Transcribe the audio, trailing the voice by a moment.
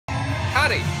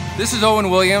Howdy, this is Owen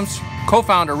Williams,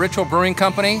 co-founder Ritual Brewing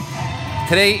Company.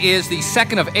 Today is the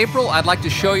 2nd of April. I'd like to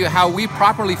show you how we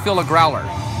properly fill a growler.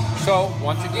 So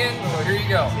once again, here you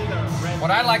go.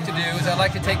 What I like to do is I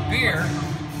like to take beer,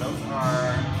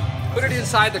 put it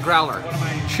inside the growler,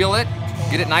 chill it,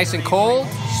 get it nice and cold,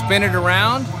 spin it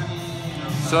around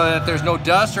so that there's no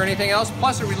dust or anything else.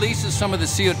 Plus it releases some of the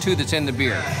CO2 that's in the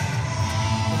beer.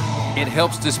 It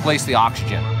helps displace the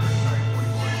oxygen.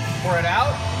 Pour it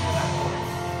out.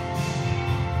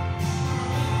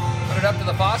 Put it up to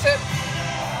the faucet.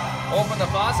 Open the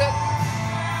faucet,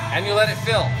 and you let it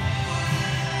fill.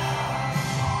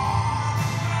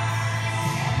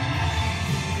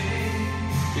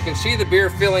 You can see the beer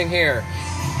filling here.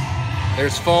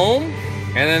 There's foam,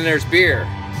 and then there's beer.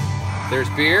 There's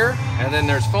beer, and then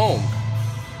there's foam.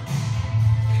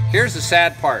 Here's the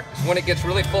sad part. Is when it gets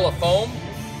really full of foam,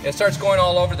 it starts going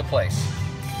all over the place.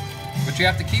 But you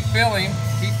have to keep filling,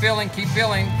 keep filling, keep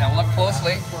filling. Now look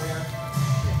closely.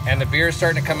 And the beer is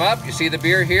starting to come up. You see the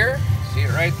beer here? See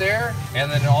it right there?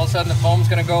 And then all of a sudden the foam's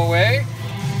gonna go away.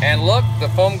 And look, the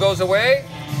foam goes away,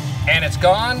 and it's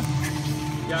gone.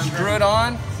 Screw it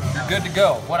on, you're good to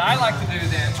go. What I like to do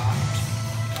then,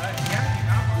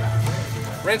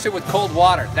 rinse it with cold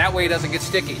water. That way it doesn't get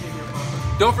sticky.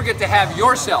 Don't forget to have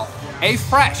yourself a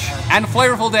fresh and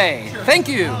flavorful day. Thank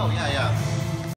you.